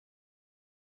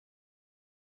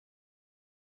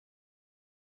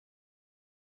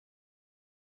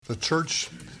The church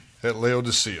at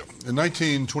Laodicea. In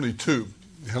 1922,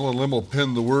 Helen Lemmel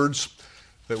penned the words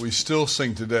that we still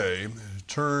sing today: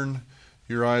 "Turn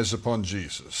your eyes upon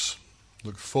Jesus.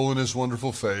 Look full in his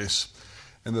wonderful face,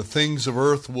 and the things of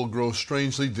earth will grow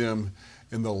strangely dim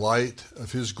in the light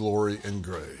of his glory and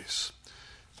grace."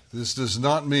 This does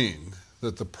not mean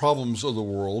that the problems of the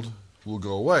world will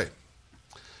go away,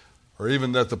 or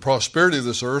even that the prosperity of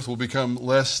this earth will become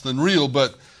less than real,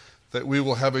 but that we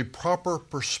will have a proper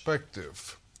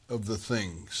perspective of the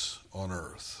things on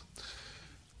earth.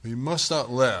 We must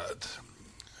not let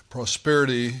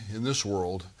prosperity in this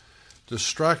world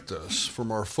distract us from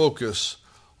our focus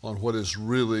on what is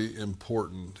really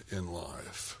important in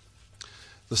life.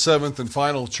 The seventh and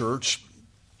final church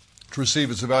to receive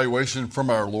its evaluation from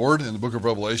our Lord in the book of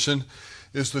Revelation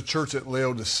is the church at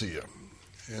Laodicea.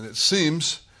 And it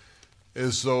seems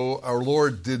as though our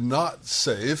Lord did not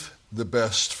save the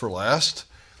best for last,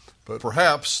 but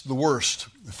perhaps the worst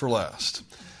for last.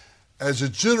 As a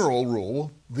general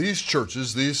rule, these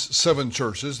seven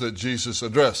churches that Jesus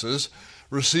addresses,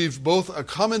 received both a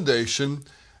commendation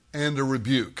and a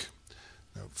rebuke.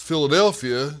 Now,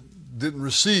 Philadelphia didn't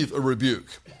receive a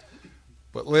rebuke,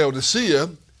 but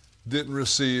Laodicea didn't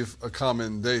receive a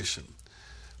commendation.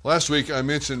 Last week I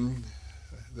mentioned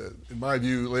that, in my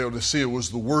view, Laodicea was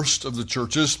the worst of the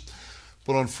churches,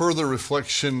 but on further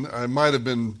reflection, I might have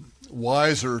been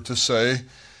wiser to say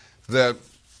that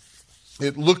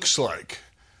it looks like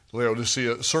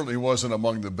Laodicea certainly wasn't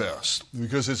among the best,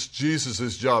 because it's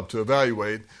Jesus' job to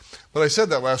evaluate. But I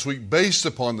said that last week based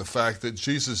upon the fact that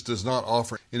Jesus does not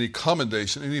offer any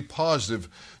commendation, any positive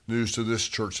news to this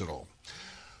church at all.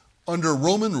 Under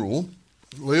Roman rule,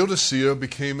 Laodicea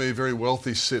became a very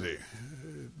wealthy city.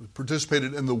 It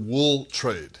participated in the wool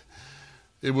trade.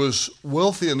 It was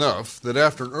wealthy enough that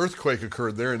after an earthquake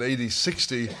occurred there in AD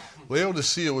 60,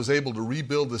 Laodicea was able to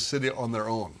rebuild the city on their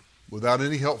own, without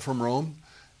any help from Rome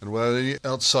and without any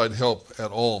outside help at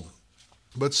all.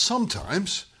 But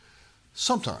sometimes,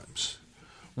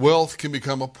 wealth can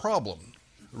become a problem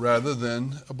rather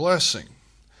than a blessing.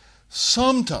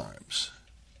 Sometimes,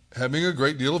 having a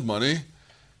great deal of money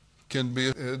can be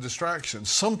a distraction.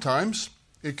 Sometimes,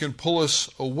 it can pull us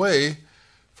away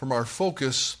from our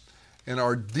focus and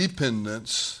our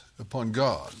dependence upon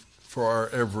God for our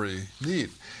every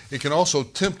need. It can also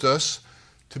tempt us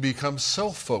to become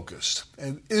self-focused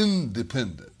and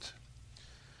independent.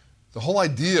 The whole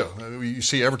idea, you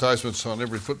see advertisements on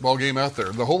every football game out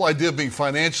there, the whole idea of being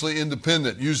financially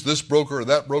independent, use this broker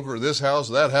or this house,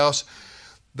 that house,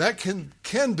 that can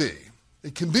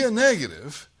be a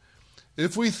negative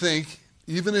if we think,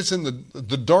 even it's in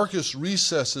the darkest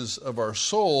recesses of our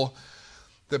soul,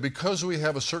 that because we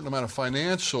have a certain amount of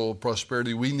financial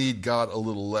prosperity, we need God a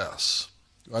little less.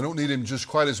 I don't need him just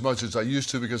quite as much as I used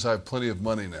to because I have plenty of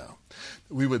money now.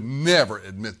 We would never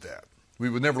admit that. We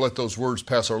would never let those words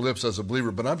pass our lips as a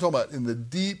believer. But I'm talking about in the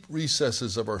deep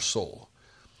recesses of our soul.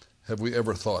 Have we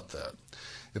ever thought that?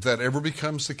 If that ever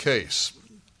becomes the case,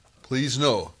 please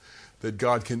know that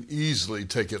God can easily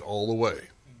take it all away.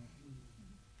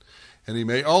 And he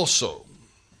may also,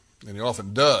 and he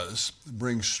often does,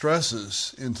 bring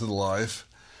stresses into the life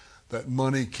that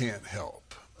money can't help.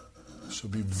 So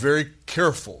be very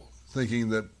careful thinking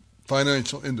that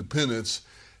financial independence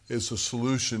is a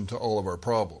solution to all of our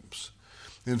problems.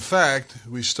 In fact,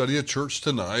 we study a church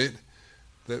tonight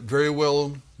that very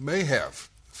well may have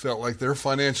felt like their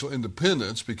financial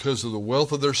independence, because of the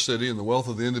wealth of their city and the wealth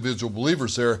of the individual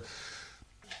believers there,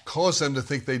 caused them to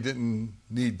think they didn't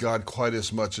need God quite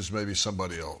as much as maybe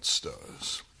somebody else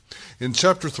does. In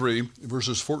chapter 3,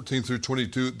 verses 14 through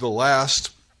 22, the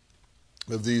last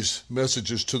of these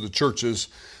messages to the churches,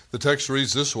 the text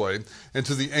reads this way: "And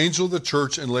to the angel of the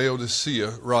church in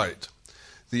Laodicea write,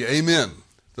 the Amen,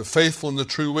 the faithful and the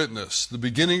true witness, the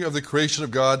beginning of the creation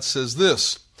of God, says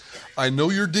this: I know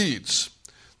your deeds,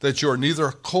 that you are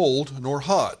neither cold nor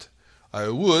hot. I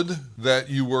would that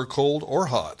you were cold or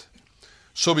hot.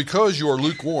 So because you are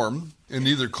lukewarm and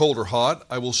neither cold or hot,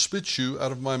 I will spit you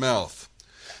out of my mouth.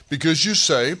 Because you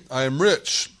say, I am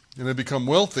rich and have become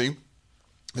wealthy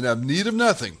and have need of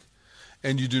nothing,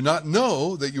 and you do not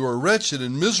know that you are wretched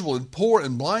and miserable and poor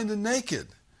and blind and naked.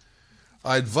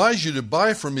 I advise you to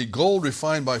buy from me gold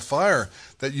refined by fire,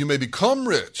 that you may become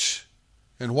rich,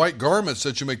 and white garments,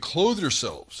 that you may clothe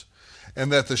yourselves,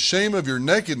 and that the shame of your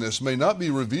nakedness may not be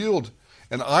revealed,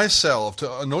 and eye salve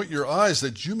to anoint your eyes,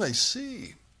 that you may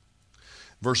see."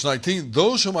 Verse 19,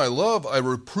 "Those whom I love I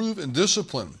reprove and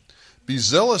discipline. Be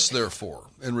zealous, therefore,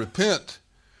 and repent."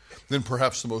 Then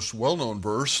perhaps the most well-known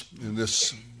verse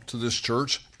to this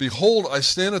church: "Behold, I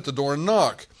stand at the door and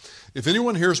knock. If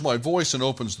anyone hears my voice and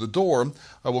opens the door,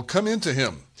 I will come into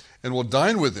him and will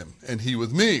dine with him, and he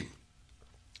with me.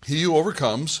 He who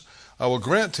overcomes, I will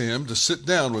grant to him to sit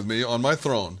down with me on my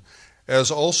throne,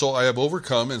 as also I have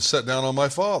overcome and sat down on my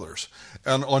Father's,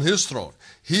 and on his throne.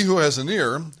 He who has an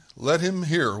ear, let him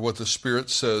hear what the Spirit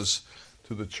says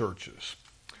to the churches.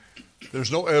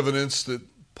 There's no evidence that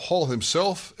Paul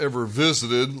himself ever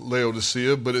visited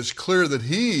Laodicea, but it's clear that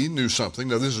he knew something.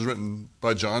 Now, this is written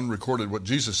by John, recorded what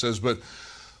Jesus says, but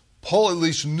Paul at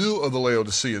least knew of the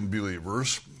Laodicean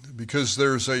believers because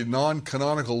there's a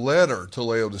non-canonical letter to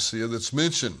Laodicea that's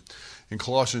mentioned in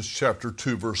Colossians chapter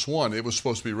 2, verse 1. It was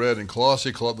supposed to be read in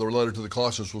Colossae. The letter to the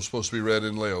Colossians was supposed to be read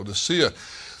in Laodicea.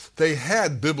 They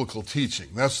had biblical teaching.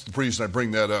 That's the reason I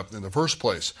bring that up in the first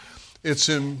place. It's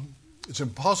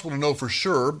impossible to know for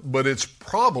sure, but it's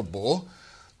probable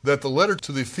that the letter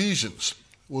to the Ephesians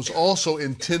was also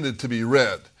intended to be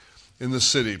read in the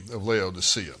city of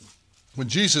Laodicea. When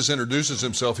Jesus introduces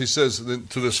himself, he says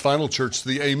to this final church,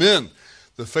 the Amen,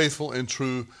 the faithful and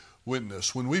true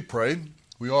witness. When we pray,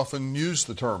 we often use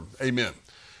the term Amen,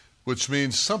 which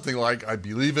means something like, I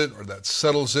believe it, or that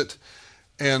settles it,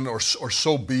 and or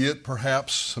so be it,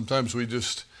 perhaps. Sometimes we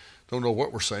just don't know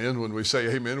what we're saying when we say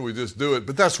amen, we just do it,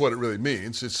 but that's what it really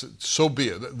means. It's so be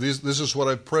it. This is what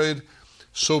I've prayed,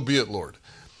 so be it, Lord.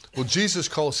 Well, Jesus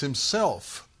calls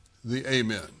himself the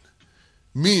Amen,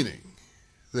 meaning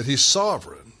that he's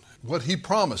sovereign. What he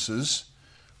promises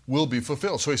will be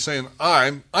fulfilled. So he's saying,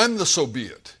 I'm the so be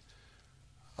it.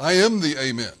 I am the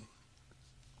Amen.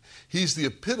 He's the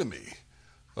epitome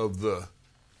of the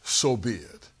so be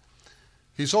it.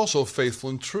 He's also faithful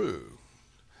and true.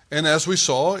 And as we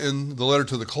saw in the letter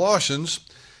to the Colossians,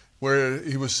 where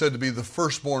he was said to be the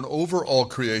firstborn over all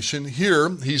creation, here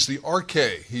he's the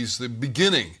arche, he's the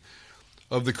beginning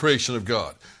of the creation of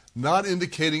God. Not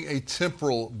indicating a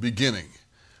temporal beginning,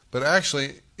 but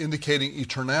actually indicating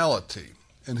eternality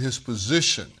and his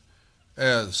position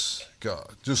as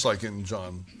God, just like in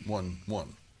John 1:1.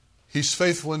 He's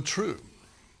faithful and true.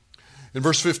 In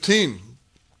verse 15,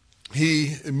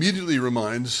 he immediately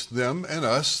reminds them and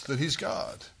us that he's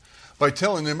God by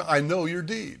telling them, I know your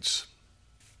deeds.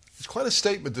 It's quite a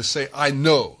statement to say, I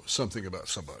know something about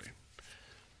somebody.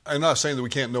 I'm not saying that we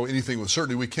can't know anything with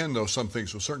certainty. We can know some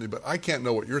things with certainty, but I can't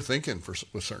know what you're thinking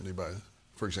with certainty,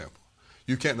 for example.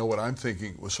 You can't know what I'm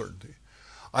thinking with certainty.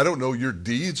 I don't know your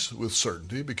deeds with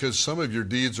certainty because some of your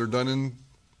deeds are done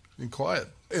in quiet,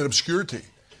 in obscurity.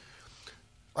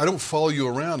 I don't follow you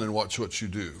around and watch what you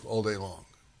do all day long.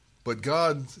 But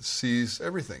God sees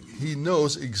everything. He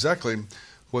knows exactly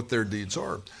what their deeds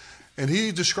are. And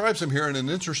he describes them here in an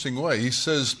interesting way. He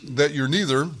says that you're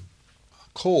neither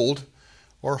cold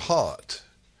or hot.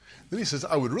 Then he says,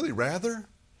 I would really rather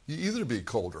you either be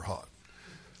cold or hot.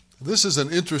 This is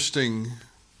an interesting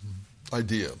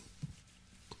idea.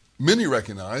 Many who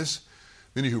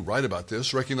write about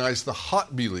this, recognize the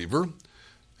hot believer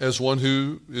as one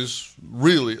who is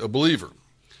really a believer,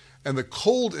 and the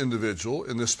cold individual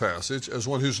in this passage as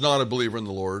one who's not a believer in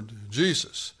the Lord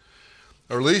Jesus.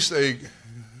 Or at least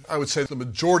I would say the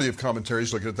majority of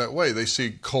commentaries look at it that way. They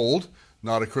see cold,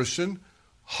 not a Christian,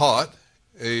 hot,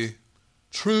 a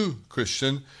true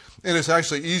Christian, and it's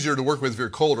actually easier to work with if you're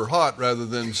cold or hot rather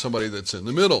than somebody that's in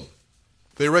the middle.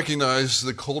 They recognize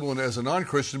the cold one as a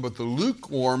non-Christian, but the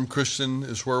lukewarm Christian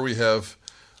is where we have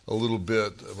a little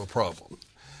bit of a problem.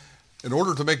 In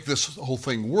order to make this whole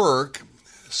thing work,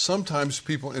 sometimes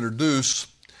people introduce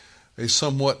a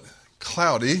somewhat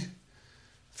cloudy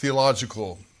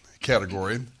theological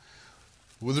category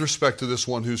with respect to this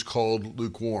one who's called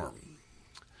lukewarm.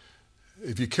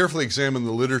 If you carefully examine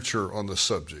the literature on the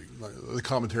subject, the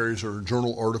commentaries or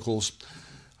journal articles,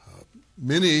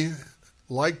 many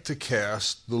like to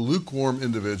cast the lukewarm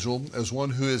individual as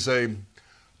one who is a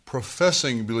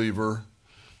professing believer,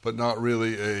 but not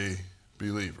really a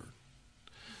believer.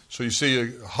 So you see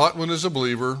a hot one is a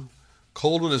believer,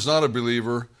 cold one is not a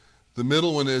believer, the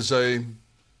middle one is they're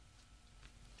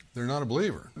not a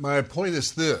believer. My point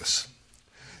is this: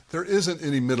 there isn't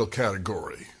any middle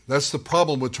category. That's the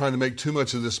problem with trying to make too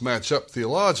much of this match up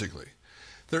theologically.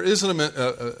 There isn't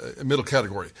a middle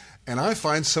category. And I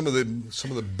find some of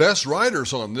the best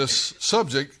writers on this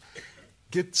subject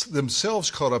get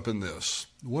themselves caught up in this.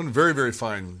 One very, very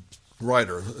fine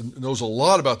writer knows a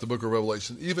lot about the book of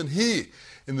Revelation. Even he,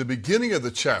 in the beginning of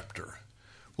the chapter,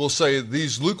 will say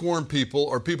these lukewarm people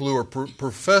are people who are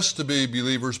professed to be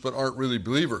believers but aren't really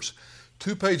believers.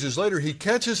 2 pages later, he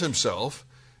catches himself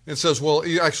and says, well,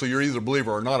 actually, you're either a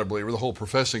believer or not a believer. The whole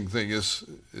professing thing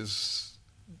is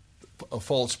a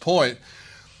false point.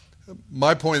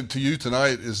 My point to you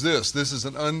tonight is this. This is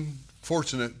an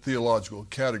unfortunate theological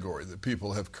category that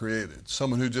people have created.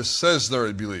 Someone who just says they're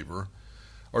a believer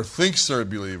or thinks they're a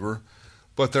believer,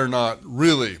 but they're not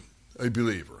really a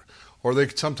believer. Or they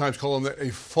sometimes call them a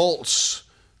false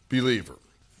believer.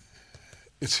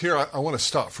 It's here I want to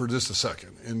stop for just a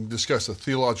second and discuss a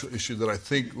theological issue that I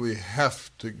think we have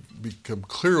to become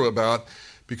clear about,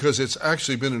 because it's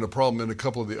actually been a problem in a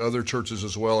couple of the other churches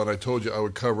as well, and I told you I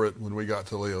would cover it when we got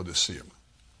to Laodicea.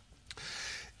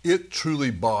 It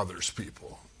truly bothers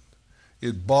people.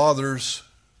 It bothers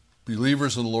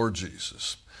believers in the Lord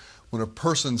Jesus when a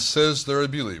person says they're a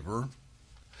believer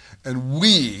and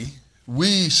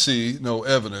we see no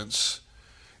evidence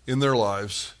in their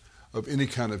lives of any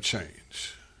kind of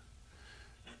change.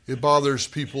 It bothers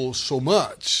people so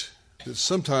much that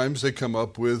sometimes they come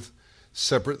up with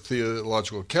separate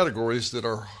theological categories that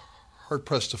are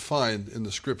hard-pressed to find in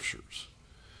the Scriptures.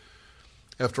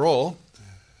 After all,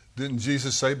 didn't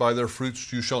Jesus say, by their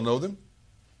fruits you shall know them?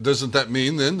 Doesn't that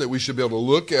mean then that we should be able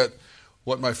to look at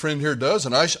what my friend here does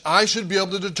and I should be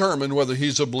able to determine whether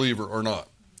he's a believer or not?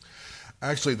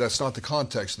 Actually, that's not the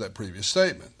context of that previous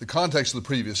statement. The context of the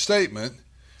previous statement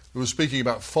was speaking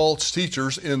about false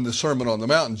teachers in the Sermon on the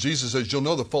Mount. Jesus says, you'll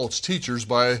know the false teachers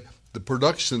by the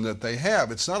production that they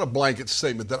have. It's not a blanket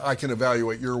statement that I can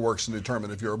evaluate your works and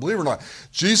determine if you're a believer or not.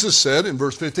 Jesus said in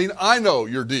verse 15, I know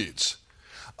your deeds.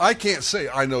 I can't say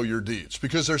I know your deeds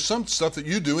because there's some stuff that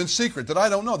you do in secret that I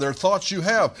don't know. There are thoughts you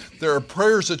have. There are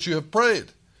prayers that you have prayed.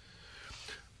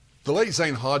 The late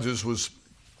Zane Hodges was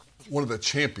one of the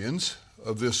champions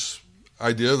of this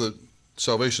idea that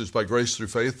salvation is by grace through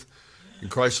faith in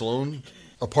Christ alone,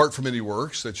 apart from any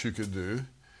works that you could do.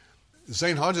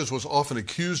 Zane Hodges was often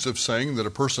accused of saying that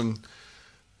a person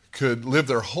could live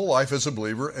their whole life as a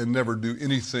believer and never do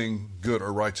anything good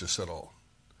or righteous at all.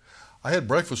 I had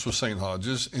breakfast with Zane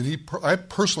Hodges, and I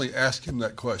personally asked him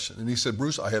that question. And he said,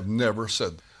 Bruce, I have never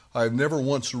said that. I have never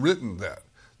once written that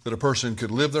a person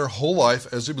could live their whole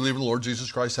life as a believer in the Lord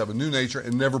Jesus Christ, have a new nature,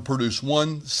 and never produce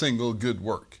one single good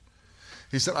work.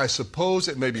 He said, I suppose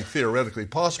it may be theoretically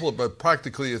possible, but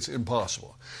practically it's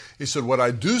impossible. He said, what I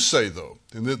do say, though,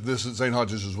 and this is Zane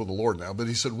Hodges is with the Lord now, but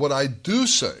he said, what I do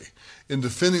say in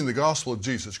defending the gospel of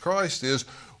Jesus Christ is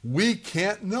we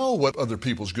can't know what other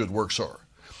people's good works are.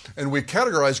 And we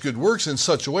categorize good works in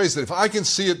such a way that if I can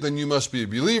see it, then you must be a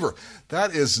believer.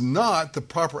 That is not the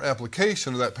proper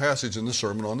application of that passage in the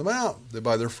Sermon on the Mount, that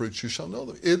by their fruits you shall know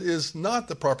them. It is not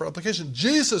the proper application.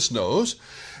 Jesus knows,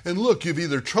 and look, you've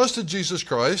either trusted Jesus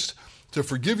Christ to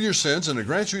forgive your sins and to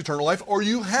grant you eternal life, or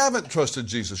you haven't trusted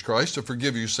Jesus Christ to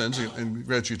forgive your sins and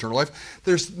grant you eternal life.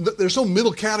 There's no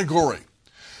middle category.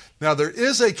 Now, there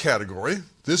is a category,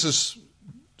 this is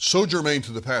so germane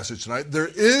to the passage tonight, there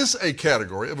is a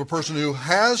category of a person who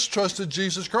has trusted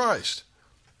Jesus Christ.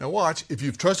 Now watch, if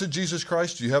you've trusted Jesus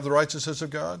Christ, do you have the righteousness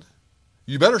of God?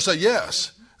 You better say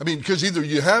yes. I mean, because either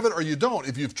you have it or you don't.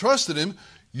 If you've trusted Him,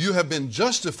 you have been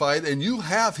justified and you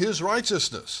have His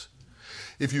righteousness.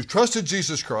 If you've trusted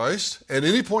Jesus Christ at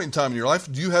any point in time in your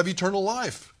life, do you have eternal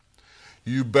life?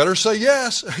 You better say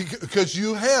yes, because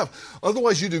you have.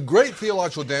 Otherwise, you do great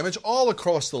theological damage all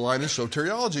across the line in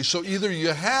soteriology. So either you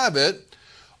have it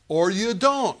or you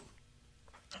don't.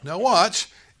 Now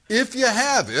watch, if you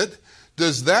have it,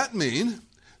 does that mean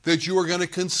that you are going to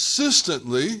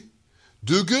consistently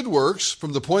do good works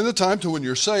from the point of time to when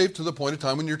you're saved to the point of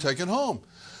time when you're taken home?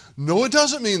 No, it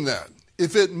doesn't mean that.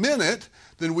 If it meant it,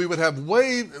 then we would have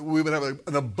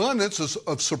an abundance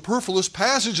of superfluous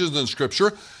passages in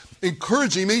Scripture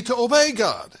encouraging me to obey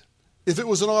God. If it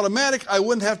was an automatic, I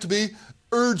wouldn't have to be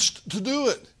urged to do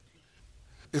it.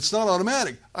 It's not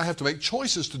automatic. I have to make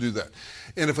choices to do that.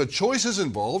 And if a choice is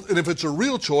involved, and if it's a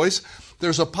real choice,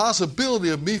 there's a possibility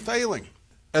of me failing.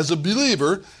 As a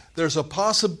believer, there's a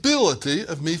possibility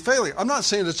of me failing. I'm not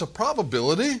saying it's a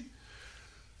probability.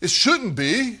 It shouldn't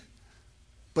be,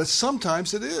 but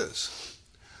sometimes it is.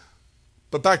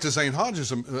 But back to Zane Hodges,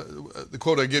 the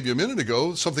quote I gave you a minute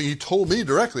ago, something he told me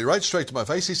directly, right straight to my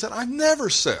face. He said, I've never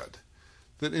said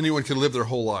that anyone can live their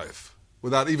whole life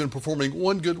without even performing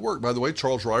one good work. By the way,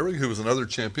 Charles Ryrie, who was another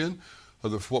champion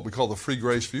of what we call the free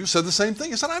grace view, said the same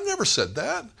thing. He said, I've never said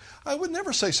that. I would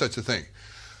never say such a thing.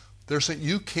 They're saying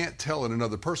you can't tell in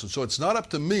another person. So it's not up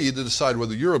to me to decide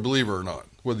whether you're a believer or not,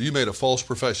 whether you made a false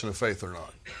profession of faith or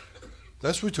not.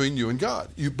 That's between you and God.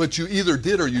 But you either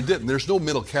did or you didn't. There's no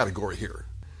middle category here.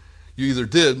 You either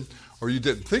did or you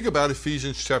didn't. Think about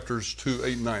Ephesians chapters 2,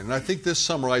 8, and 9. And I think this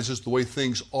summarizes the way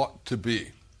things ought to be.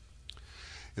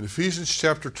 In Ephesians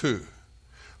chapter 2,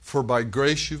 for by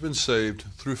grace you've been saved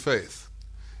through faith.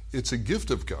 It's a gift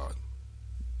of God,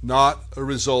 not a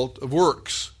result of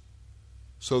works,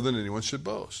 so that anyone should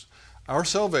boast. Our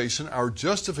salvation, our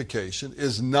justification,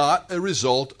 is not a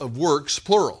result of works,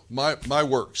 plural. My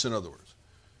works, in other words.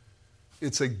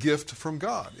 It's a gift from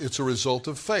God. It's a result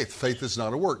of faith. Faith is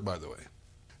not a work, by the way.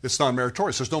 It's not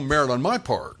meritorious. There's no merit on my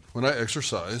part when I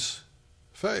exercise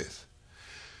faith.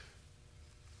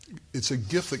 It's a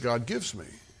gift that God gives me.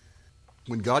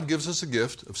 When God gives us a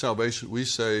gift of salvation, we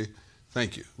say,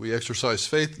 thank you. We exercise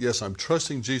faith. Yes, I'm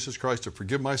trusting Jesus Christ to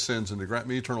forgive my sins and to grant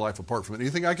me eternal life apart from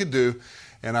anything I could do,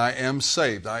 and I am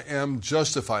saved. I am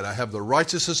justified. I have the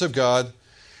righteousness of God,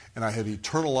 and I have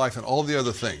eternal life and all the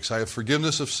other things. I have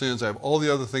forgiveness of sins. I have all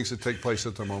the other things that take place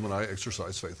at the moment I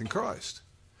exercise faith in Christ.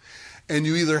 And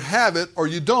you either have it or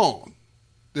you don't.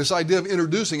 This idea of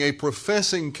introducing a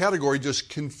professing category just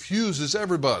confuses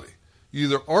everybody. You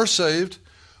either are saved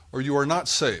or you are not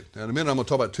saved. Now, in a minute, I'm going to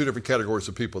talk about two different categories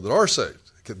of people that are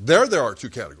saved. There are two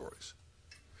categories.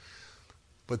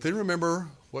 But then remember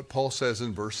what Paul says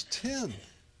in verse 10.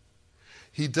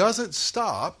 He doesn't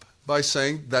stop by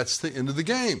saying that's the end of the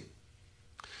game.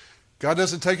 God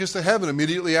doesn't take us to heaven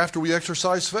immediately after we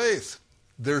exercise faith.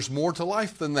 There's more to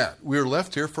life than that. We're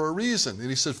left here for a reason. And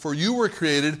he said, for you were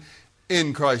created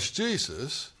in Christ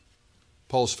Jesus,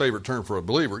 Paul's favorite term for a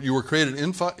believer. You were created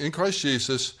in Christ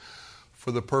Jesus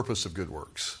for the purpose of good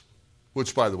works,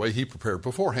 which, by the way, he prepared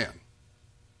beforehand.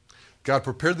 God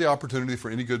prepared the opportunity for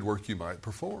any good work you might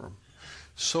perform.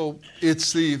 So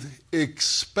it's the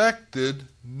expected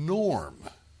norm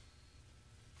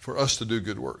for us to do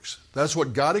good works. That's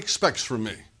what God expects from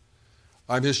me.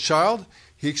 I'm his child.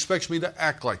 He expects me to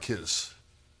act like his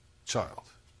child.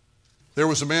 There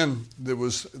was a man that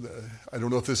was, I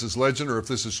don't know if this is legend or if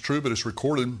this is true, but it's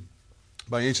recorded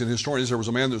by ancient historians. There was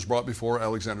a man that was brought before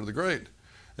Alexander the Great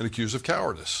and accused of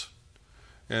cowardice.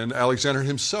 And Alexander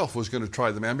himself was going to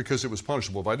try the man because it was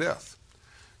punishable by death.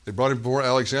 They brought him before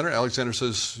Alexander. Alexander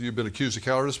says, you've been accused of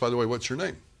cowardice. By the way, what's your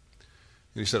name? And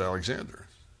he said, Alexander.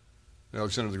 And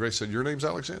Alexander the Great said, your name's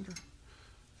Alexander?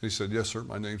 And he said, yes, sir,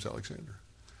 my name's Alexander.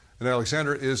 And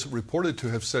Alexander is reported to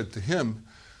have said to him,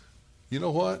 you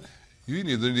know what? You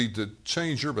either need to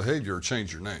change your behavior or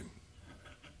change your name.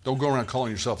 Don't go around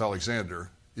calling yourself Alexander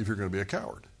if you're going to be a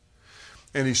coward.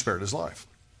 And he spared his life.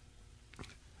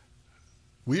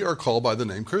 We are called by the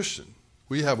name Christian.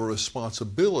 We have a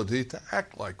responsibility to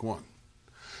act like one.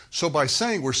 So by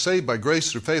saying we're saved by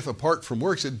grace through faith apart from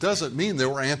works, it doesn't mean that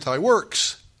we're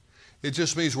anti-works. It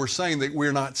just means we're saying that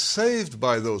we're not saved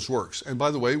by those works. And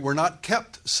by the way, we're not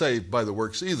kept saved by the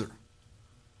works either.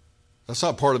 That's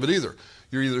not part of it either.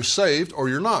 You're either saved or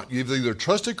you're not. You've either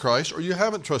trusted Christ or you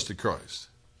haven't trusted Christ.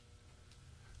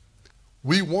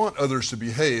 We want others to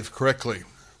behave correctly.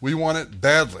 We want it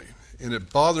badly. And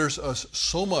it bothers us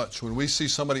so much when we see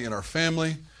somebody in our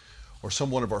family or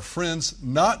one of our friends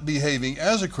not behaving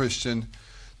as a Christian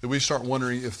that we start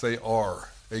wondering if they are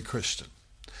a Christian.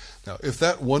 Now, if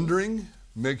that wondering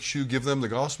makes you give them the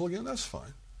gospel again, that's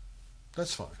fine.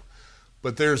 That's fine.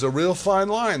 But there's a real fine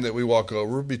line that we walk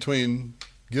over between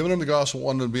giving them the gospel,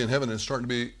 wanting them to be in heaven, and starting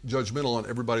to be judgmental on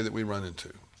everybody that we run into.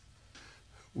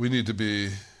 We need to be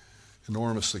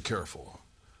enormously careful,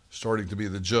 starting to be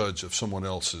the judge of someone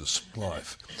else's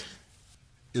life.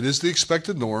 It is the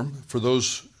expected norm for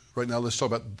those, right now let's talk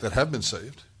about, that have been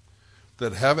saved,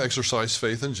 that have exercised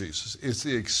faith in Jesus. It's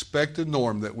the expected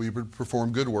norm that we would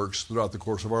perform good works throughout the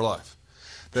course of our life.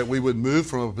 That we would move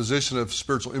from a position of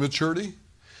spiritual immaturity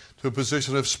to a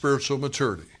position of spiritual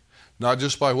maturity. Not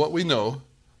just by what we know,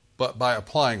 but by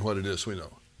applying what it is we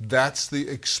know. That's the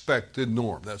expected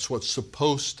norm. That's what's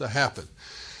supposed to happen.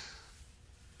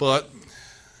 But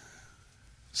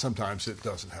sometimes it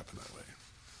doesn't happen that way.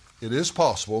 It is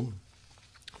possible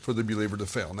for the believer to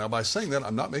fail. Now, by saying that,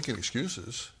 I'm not making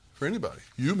excuses for anybody,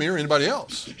 you, me, or anybody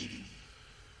else.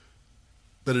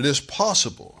 But it is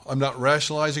possible. I'm not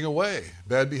rationalizing away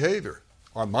bad behavior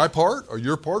on my part or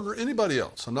your part or anybody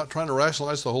else. I'm not trying to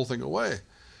rationalize the whole thing away.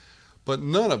 But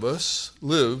none of us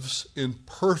lives in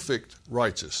perfect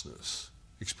righteousness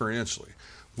experientially.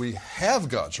 We have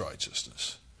God's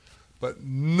righteousness, but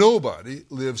nobody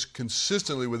lives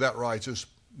consistently with that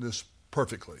righteousness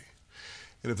perfectly.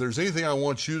 And if there's anything I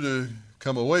want you to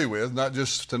come away with, not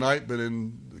just tonight, but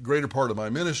in the greater part of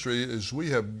my ministry, is we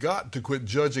have got to quit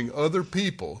judging other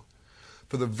people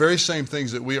for the very same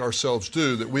things that we ourselves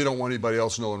do that we don't want anybody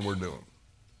else knowing we're doing.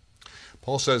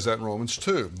 Paul says that in Romans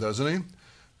 2, doesn't he?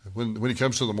 When he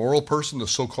comes to the moral person, the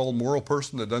so-called moral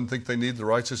person that doesn't think they need the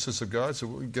righteousness of God, so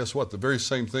well, guess what? The very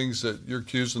same things that you're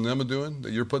accusing them of doing,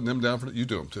 that you're putting them down for, you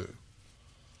do them too.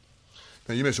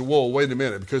 Now you may say, whoa, wait a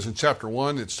minute, because in chapter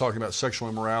 1 it's talking about sexual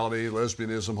immorality,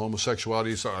 lesbianism,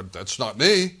 homosexuality, so that's not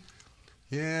me.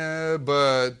 Yeah,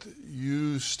 but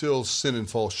you still sin and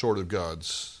fall short of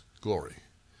God's glory.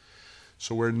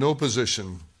 So we're in no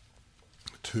position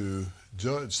to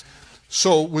judge.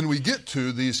 So when we get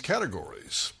to these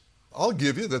categories, I'll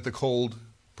give you that the cold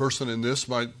person in this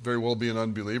might very well be an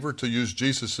unbeliever, to use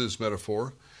Jesus'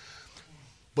 metaphor.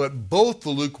 But both the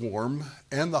lukewarm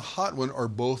and the hot one are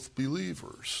both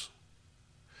believers.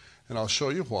 And I'll show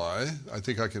you why. I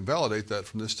think I can validate that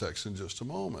from this text in just a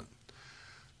moment.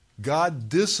 God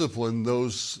disciplines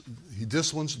those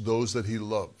that he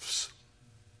loves.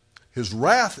 His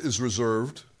wrath is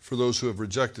reserved for those who have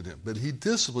rejected him, but he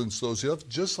disciplines those he loves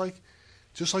just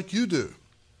like you do.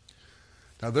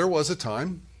 Now, there was a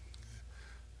time,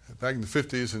 back in the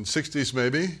 50s and 60s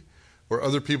maybe, where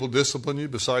other people discipline you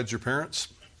besides your parents.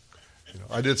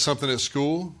 I did something at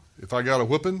school. If I got a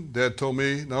whipping, Dad told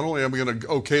me, not only am I going to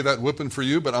okay that whipping for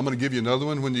you, but I'm going to give you another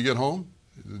one when you get home.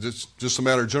 It's just a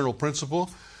matter of general principle.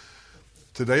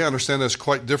 Today, I understand that's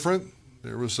quite different.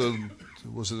 There was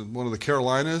one of the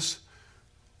Carolinas.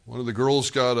 One of the girls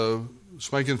got a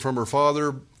spanking from her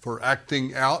father for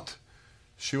acting out.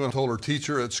 She went and told her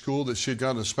teacher at school that she had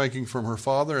gotten a spanking from her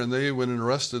father, and they went and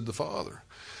arrested the father.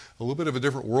 A little bit of a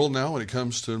different world now when it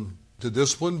comes to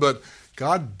discipline, but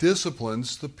God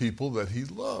disciplines the people that he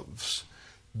loves.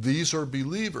 These are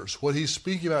believers. What he's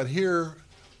speaking about here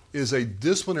is a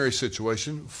disciplinary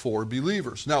situation for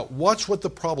believers. Now, watch what the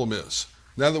problem is.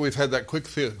 Now that we've had that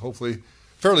hopefully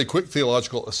fairly quick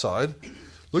theological aside,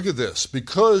 look at this.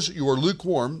 Because you are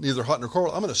lukewarm, neither hot nor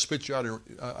cold, I'm going to spit you out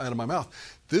of my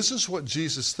mouth. This is what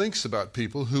Jesus thinks about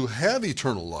people who have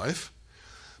eternal life,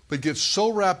 but get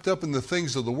so wrapped up in the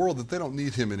things of the world that they don't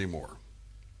need him anymore.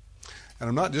 And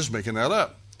I'm not just making that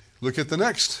up. Look at the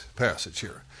next passage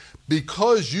here.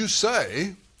 Because you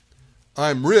say,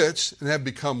 I'm rich and have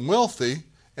become wealthy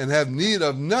and have need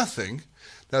of nothing.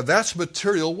 Now that's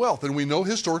material wealth. And we know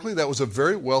historically that was a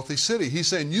very wealthy city. He's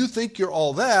saying you think you're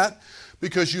all that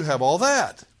because you have all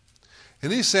that.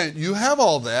 And he's saying you have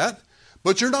all that,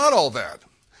 but you're not all that.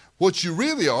 What you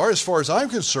really are, as far as I'm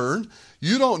concerned,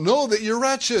 you don't know that you're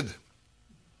wretched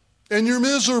and you're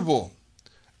miserable.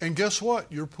 And guess what?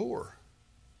 You're poor.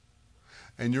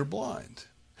 And you're blind.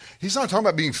 He's not talking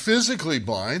about being physically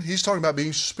blind. He's talking about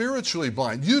being spiritually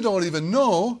blind. You don't even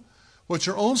know what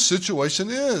your own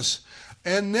situation is.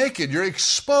 And naked. You're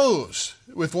exposed.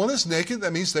 If one is naked,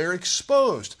 that means they're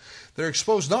exposed. They're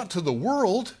exposed not to the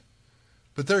world,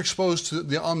 but they're exposed to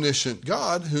the omniscient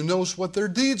God who knows what their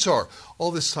deeds are.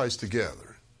 All this ties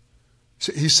together.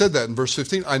 He said that in verse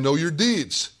 15, I know your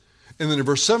deeds. And then in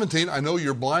verse 17, I know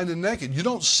you're blind and naked. You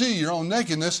don't see your own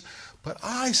nakedness, but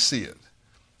I see it.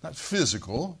 Not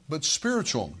physical, but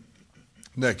spiritual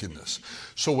nakedness.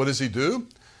 So what does he do?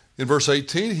 In verse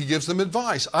 18, he gives them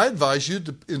advice. I advise you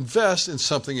to invest in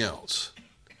something else.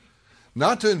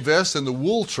 Not to invest in the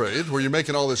wool trade where you're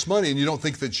making all this money and you don't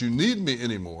think that you need me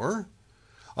anymore.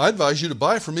 I advise you to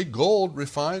buy from me gold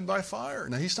refined by fire.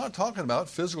 Now, he's not talking about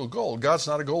physical gold. God's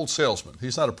not a gold salesman.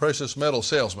 He's not a precious metal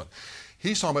salesman.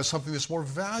 He's talking about something that's more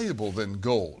valuable than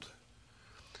gold.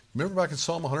 Remember back in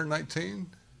Psalm 119?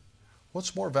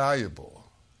 What's more valuable?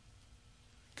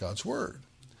 God's Word.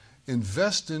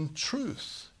 Invest in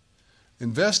truth.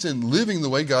 Invest in living the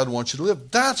way God wants you to live.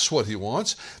 That's what he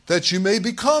wants, that you may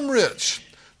become rich.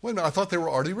 Wait a minute, I thought they were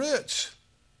already rich.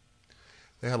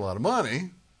 They had a lot of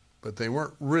money, but they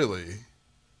weren't really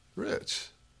rich.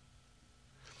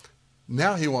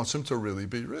 Now he wants them to really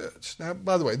be rich. Now,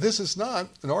 by the way, this is not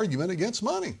an argument against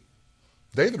money.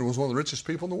 David was one of the richest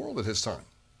people in the world at his time.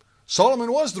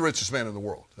 Solomon was the richest man in the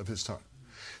world of his time.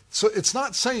 So it's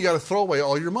not saying you got to throw away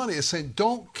all your money. It's saying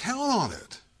don't count on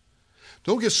it.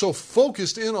 Don't get so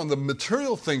focused in on the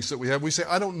material things that we have. We say,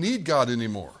 I don't need God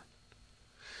anymore.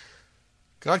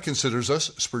 God considers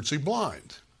us spiritually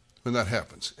blind when that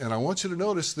happens. And I want you to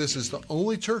notice this is the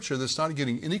only church here that's not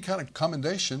getting any kind of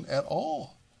commendation at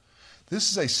all.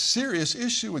 This is a serious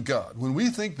issue with God. When we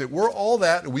think that we're all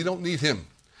that and we don't need him.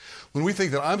 When we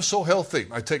think that I'm so healthy,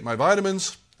 I take my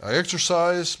vitamins, I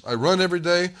exercise, I run every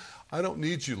day. I don't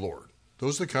need you, Lord.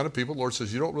 Those are the kind of people the Lord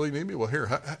says, you don't really need me? Well, here,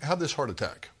 have this heart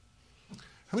attack.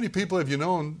 How many people have you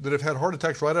known that have had heart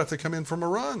attacks right after they come in from a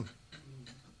run?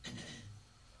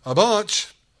 A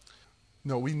bunch.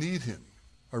 No, we need him.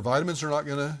 Our vitamins are not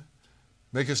going to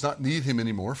make us not need him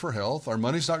anymore for health. Our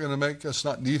money's not going to make us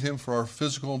not need him for our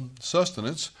physical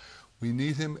sustenance. We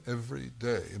need him every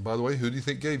day. And by the way, who do you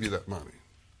think gave you that money?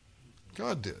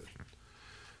 God did.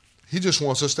 He just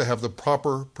wants us to have the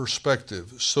proper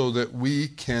perspective so that we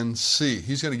can see.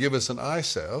 He's going to give us an eye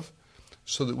salve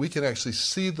so that we can actually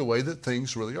see the way that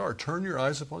things really are. Turn your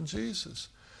eyes upon Jesus.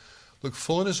 Look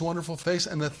full in his wonderful face,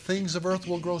 and the things of earth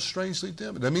will grow strangely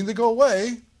dim. I mean, they go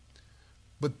away,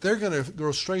 but they're going to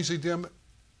grow strangely dim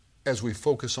as we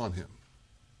focus on him.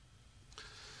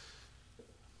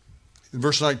 In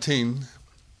verse 19,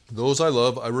 those I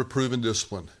love, I reprove and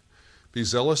discipline. Be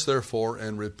zealous, therefore,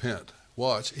 and repent.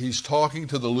 Watch. He's talking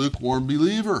to the lukewarm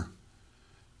believer.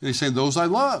 And he's saying, those I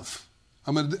love.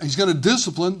 He's going to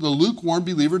discipline the lukewarm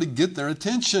believer to get their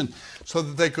attention so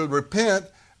that they could repent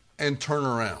and turn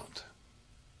around.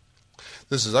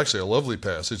 This is actually a lovely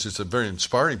passage. It's a very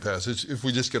inspiring passage if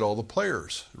we just get all the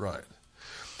players right.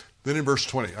 Then in verse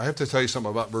 20, I have to tell you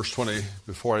something about verse 20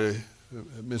 before I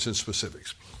mention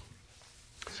specifics.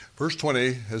 Verse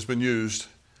 20 has been used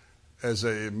as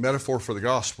a metaphor for the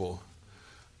gospel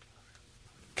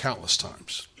countless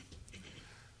times.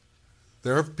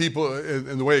 There are people,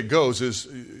 and the way it goes is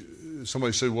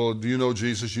somebody said, well, do you know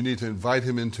Jesus? You need to invite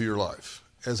him into your life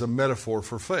as a metaphor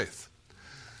for faith.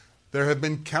 There have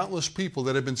been countless people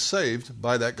that have been saved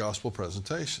by that gospel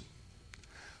presentation.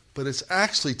 But it's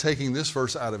actually taking this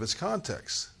verse out of its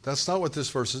context. That's not what this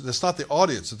verse is. That's not the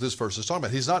audience that this verse is talking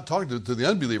about. He's not talking to the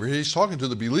unbeliever. He's talking to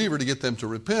the believer to get them to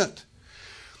repent.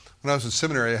 When I was in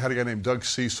seminary, I had a guy named Doug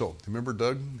Cecil. Remember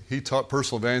Doug? He taught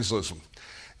personal evangelism.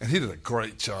 And he did a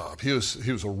great job. He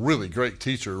was a really great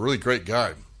teacher, a really great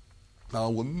guy. Now, I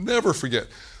will never forget,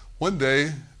 one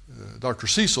day, Dr.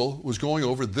 Cecil was going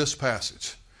over this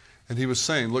passage. And he was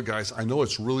saying, look, guys, I know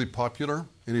it's really popular.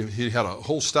 And he had a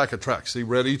whole stack of tracts. He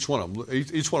read each one of them.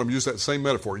 Each one of them used that same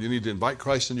metaphor. You need to invite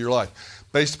Christ into your life.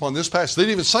 Based upon this passage, they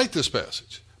didn't even cite this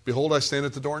passage. Behold, I stand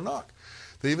at the door and knock.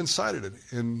 They even cited it.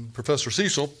 And Professor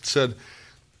Cecil said,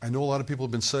 I know a lot of people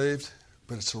have been saved,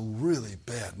 but it's a really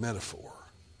bad metaphor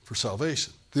for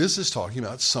salvation. This is talking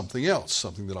about something else,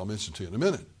 something that I'll mention to you in a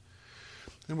minute.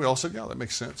 And we all said, yeah, that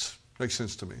makes sense. Makes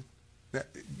sense to me. Now,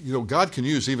 you know, God can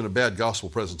use even a bad gospel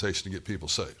presentation to get people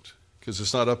saved because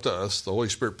it's not up to us. The Holy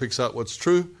Spirit picks out what's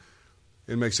true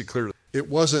and makes it clear. It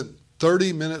wasn't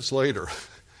 30 minutes later.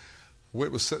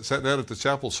 Whit was sat down at the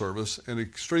chapel service, and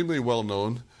extremely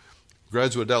well-known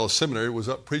graduate of Dallas Seminary was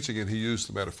up preaching, and he used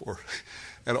the metaphor.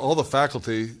 And all the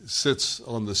faculty sits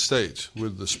on the stage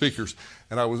with the speakers.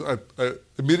 And I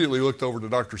immediately looked over to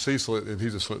Dr. Cecil, and he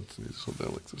just went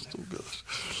down like this. Oh,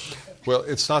 gosh. Well,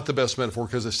 it's not the best metaphor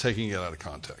because it's taking it out of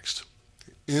context.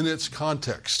 In its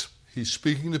context, he's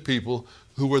speaking to people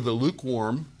who are the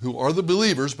lukewarm, who are the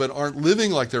believers but aren't living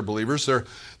like they're believers.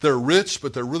 They're rich,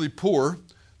 but they're really poor.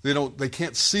 They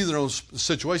can't see their own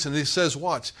situation. And he says,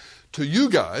 watch, to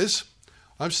you guys,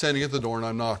 I'm standing at the door and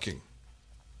I'm knocking.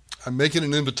 I'm making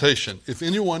an invitation. If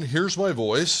anyone hears my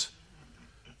voice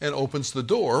and opens the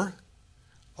door,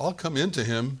 I'll come into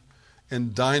him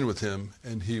and dine with him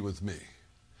and he with me.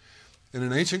 In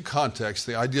an ancient context,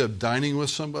 the idea of dining with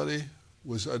somebody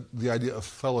was the idea of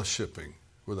fellowshipping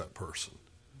with that person.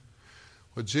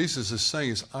 What Jesus is saying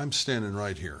is, I'm standing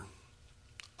right here.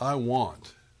 I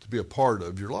want to be a part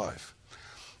of your life,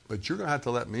 but you're going to have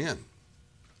to let me in.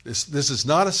 This is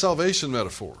not a salvation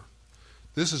metaphor.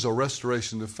 This is a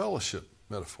restoration to fellowship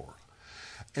metaphor.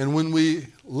 And when we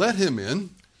let him in,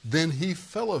 then he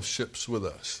fellowships with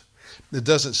us. It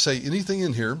doesn't say anything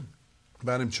in here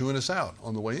about him chewing us out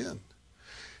on the way in.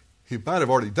 He might have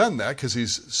already done that because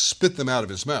he's spit them out of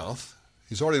his mouth.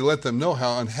 He's already let them know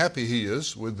how unhappy he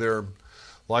is with their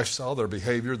lifestyle, their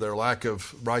behavior, their lack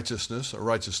of righteousness or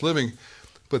righteous living.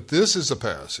 But this is a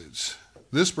passage,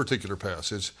 this particular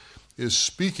passage is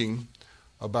speaking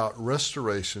about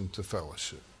restoration to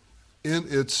fellowship in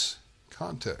its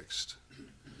context.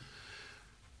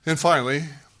 And finally,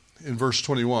 in verse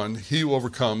 21, he who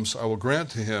overcomes, I will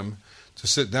grant to him to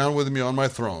sit down with me on my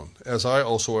throne, as I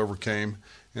also overcame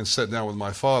and sat down with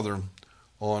my Father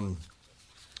on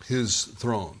his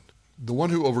throne. The one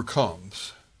who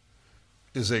overcomes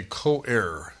is a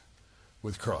co-heir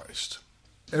with Christ.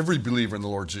 Every believer in the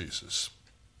Lord Jesus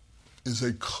is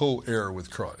a co-heir with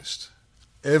Christ.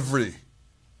 Every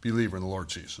believer in the Lord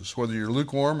Jesus, whether you're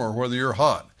lukewarm or whether you're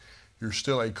hot, you're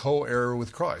still a co-heir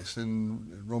with Christ.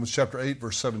 In Romans chapter 8,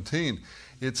 verse 17,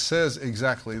 it says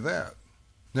exactly that.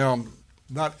 Now,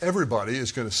 not everybody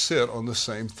is going to sit on the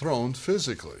same throne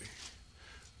physically.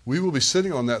 We will be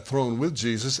sitting on that throne with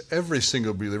Jesus, every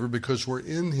single believer, because we're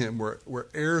in him, we're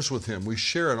heirs with him. We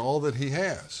share in all that he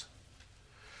has.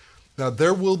 Now,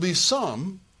 there will be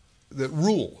some that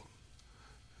rule,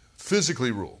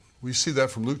 physically rule. We see that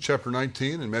from Luke chapter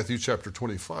 19 and Matthew chapter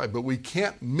 25, but we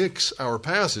can't mix our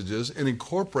passages and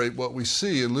incorporate what we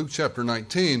see in Luke chapter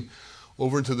 19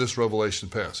 over into this Revelation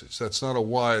passage. That's not a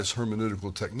wise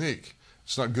hermeneutical technique.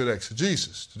 It's not good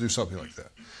exegesis to do something like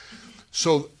that.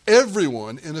 So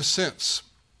everyone, in a sense,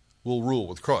 will rule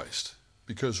with Christ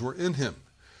because we're in him.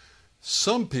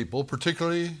 Some people,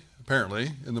 particularly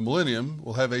apparently in the millennium,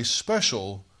 will have a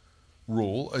special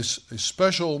rule, a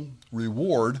special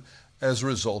reward as a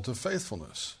result of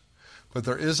faithfulness. But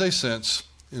there is a sense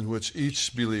in which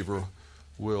each believer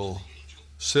will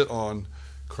sit on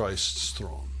Christ's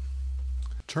throne.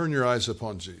 Turn your eyes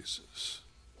upon Jesus.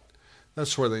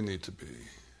 That's where they need to be.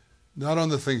 Not on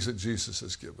the things that Jesus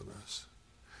has given us.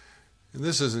 And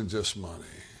this isn't just money.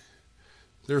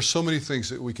 There are so many things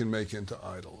that we can make into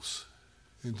idols,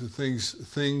 into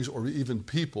things or even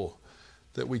people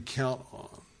that we count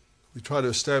on. We try to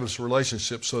establish a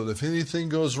relationship so that if anything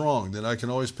goes wrong, then I can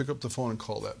always pick up the phone and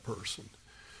call that person.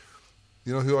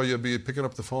 You know who you'll be picking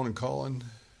up the phone and calling?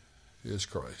 Is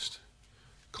Christ.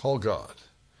 Call God.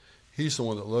 He's the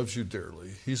one that loves you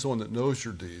dearly. He's the one that knows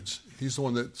your deeds. He's the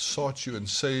one that sought you and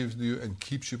saved you and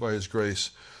keeps you by his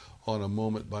grace on a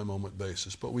moment-by-moment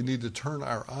basis. But we need to turn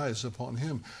our eyes upon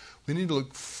him. We need to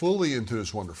look fully into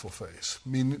his wonderful face,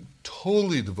 meaning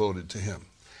totally devoted to him.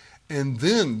 And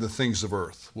then the things of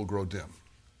earth will grow dim.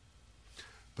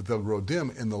 But they'll grow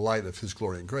dim in the light of his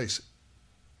glory and grace.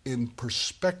 In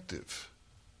perspective,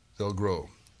 they'll grow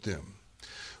dim.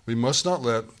 We must not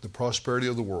let the prosperity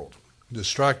of the world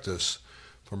distract us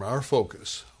from our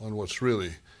focus on what's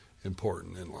really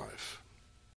important in life.